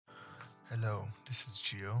Hello, this is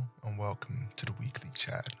Gio, and welcome to the weekly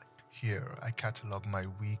chat. Here, I catalog my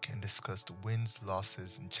week and discuss the wins,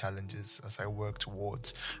 losses, and challenges as I work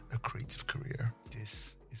towards a creative career.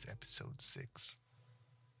 This is episode 6.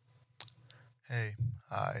 Hey,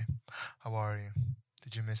 hi, how are you?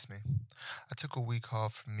 Did you miss me? I took a week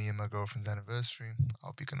off from me and my girlfriend's anniversary. I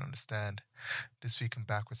hope you can understand. This week I'm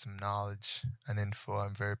back with some knowledge and info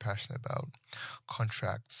I'm very passionate about.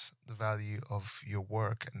 Contracts, the value of your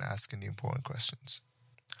work, and asking the important questions.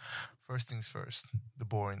 First things first, the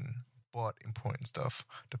boring but important stuff,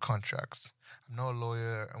 the contracts. I'm not a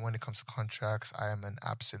lawyer, and when it comes to contracts, I am an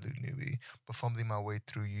absolute newbie. But fumbling my way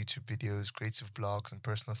through YouTube videos, creative blogs, and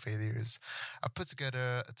personal failures, I put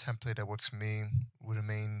together a template that works for me with the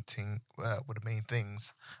main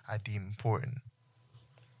things I deem important.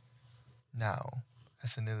 Now,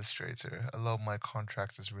 as an illustrator, a lot of my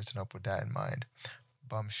contract is written up with that in mind,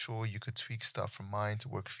 but I'm sure you could tweak stuff from mine to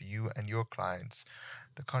work for you and your clients.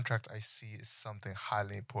 The contract I see is something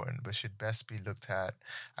highly important, but should best be looked at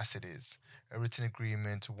as it is a written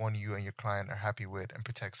agreement, one you and your client are happy with and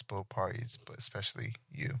protects both parties, but especially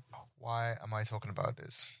you. Why am I talking about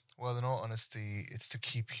this? Well, in all honesty, it's to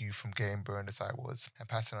keep you from getting burned as I was and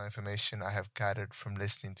passing on information I have gathered from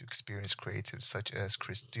listening to experienced creatives such as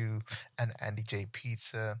Chris Dew and Andy J.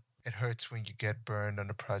 Pizza. It hurts when you get burned on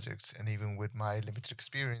the projects, and even with my limited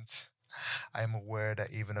experience, I am aware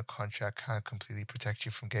that even a contract can't completely protect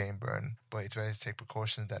you from getting burned, but it's better to take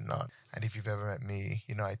precautions than not. And if you've ever met me,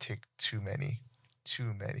 you know I take too many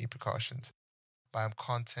precautions. But I'm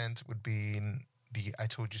content with being the I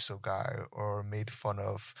told you so guy or made fun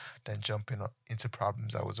of than jumping into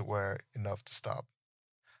problems I was aware enough to stop.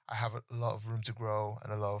 I have a lot of room to grow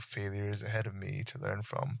and a lot of failures ahead of me to learn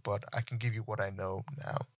from, but I can give you what I know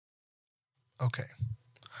now. Okay,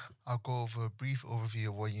 I'll go over a brief overview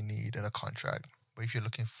of what you need in a contract. But if you're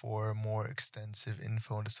looking for more extensive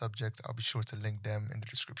info on the subject, I'll be sure to link them in the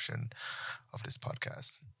description of this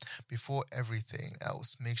podcast. Before everything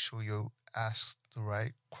else, make sure you ask the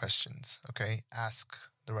right questions, okay? Ask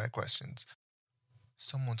the right questions.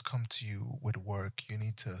 Someone's come to you with work, you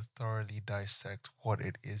need to thoroughly dissect what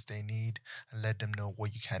it is they need and let them know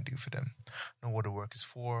what you can do for them. Know what the work is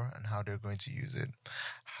for and how they're going to use it,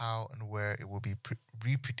 how and where it will be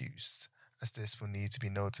reproduced, as this will need to be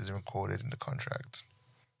noted and recorded in the contract.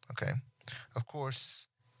 Okay? Of course,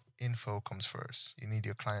 info comes first. You need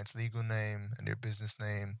your client's legal name and their business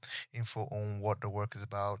name, info on what the work is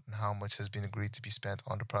about and how much has been agreed to be spent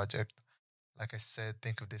on the project. Like I said,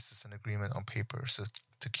 think of this as an agreement on paper. So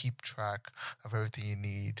to keep track of everything you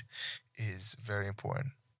need is very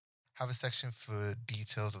important. Have a section for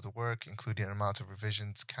details of the work, including amount of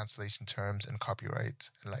revisions, cancellation terms, and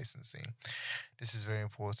copyright and licensing. This is very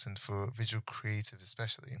important for visual creatives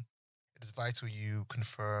especially. It is vital you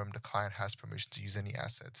confirm the client has permission to use any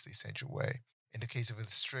assets they send your way. In the case of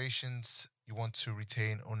illustrations, you want to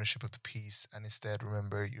retain ownership of the piece and instead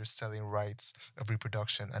remember you're selling rights of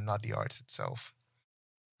reproduction and not the art itself.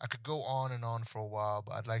 I could go on and on for a while,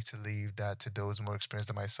 but I'd like to leave that to those more experienced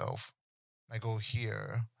than myself. My goal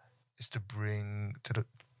here is to bring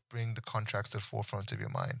the contracts to the forefront of your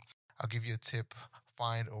mind. I'll give you a tip.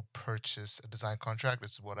 Find or purchase a design contract.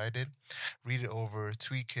 This is what I did. Read it over,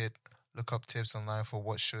 tweak it, look up tips online for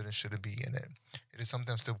what should and shouldn't be in it. It is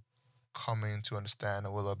something I'm still coming to understand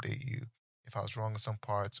and will update you if I was wrong in some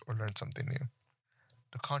parts or learned something new.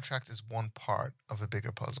 The contract is one part of a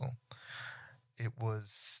bigger puzzle. It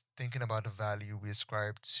was thinking about the value we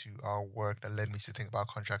ascribe to our work that led me to think about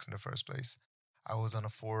contracts in the first place. I was on a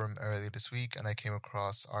forum earlier this week and I came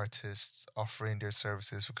across artists offering their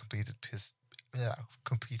services for completed pieces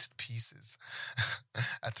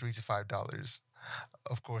at $3 to $5.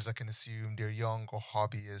 Of course, I can assume they're young or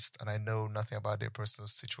hobbyist and I know nothing about their personal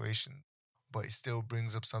situation, but it still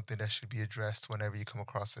brings up something that should be addressed whenever you come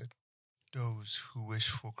across it. Those who wish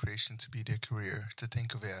for creation to be their career, to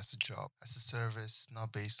think of it as a job, as a service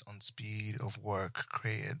not based on speed of work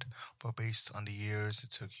created, but based on the years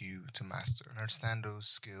it took you to master and understand those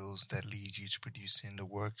skills that lead you to producing the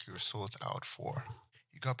work you're sought out for.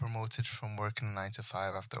 You got promoted from working a 9 to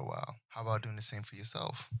 5 after a while. How about doing the same for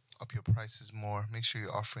yourself? Up your prices more, make sure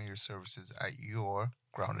you're offering your services at your,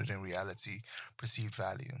 grounded in reality, perceived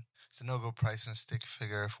value. It's a no-go price and stick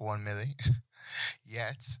figure for 1 million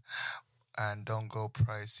yet, and don't go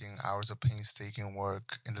pricing hours of painstaking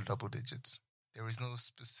work in the double digits. There is no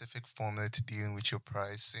specific formula to dealing with your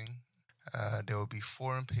pricing, There will be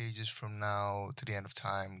forum pages from now to the end of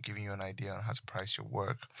time giving you an idea on how to price your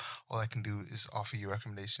work. All I can do is offer you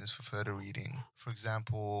recommendations for further reading. For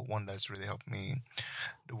example, one that's really helped me,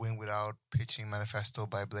 The Win Without Pitching Manifesto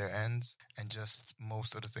by Blair Enns, and just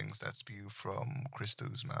most of the things that spew from Chris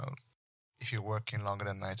Dou's mouth. If you're working longer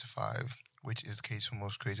than 9 to 5, which is the case for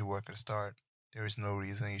most creative work at the start, there is no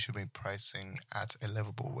reason you should be pricing at a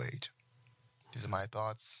livable wage. These are my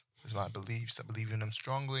thoughts. These are my beliefs. I believe in them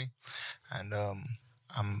strongly. And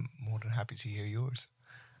I'm more than happy to hear yours.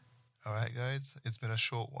 All right, guys. It's been a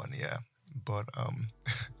short one, yeah. But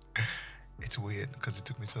it's weird because it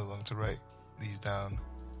took me so long to write these down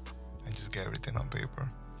and just get everything on paper.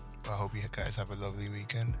 But I hope you guys have a lovely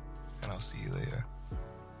weekend. And I'll see you later.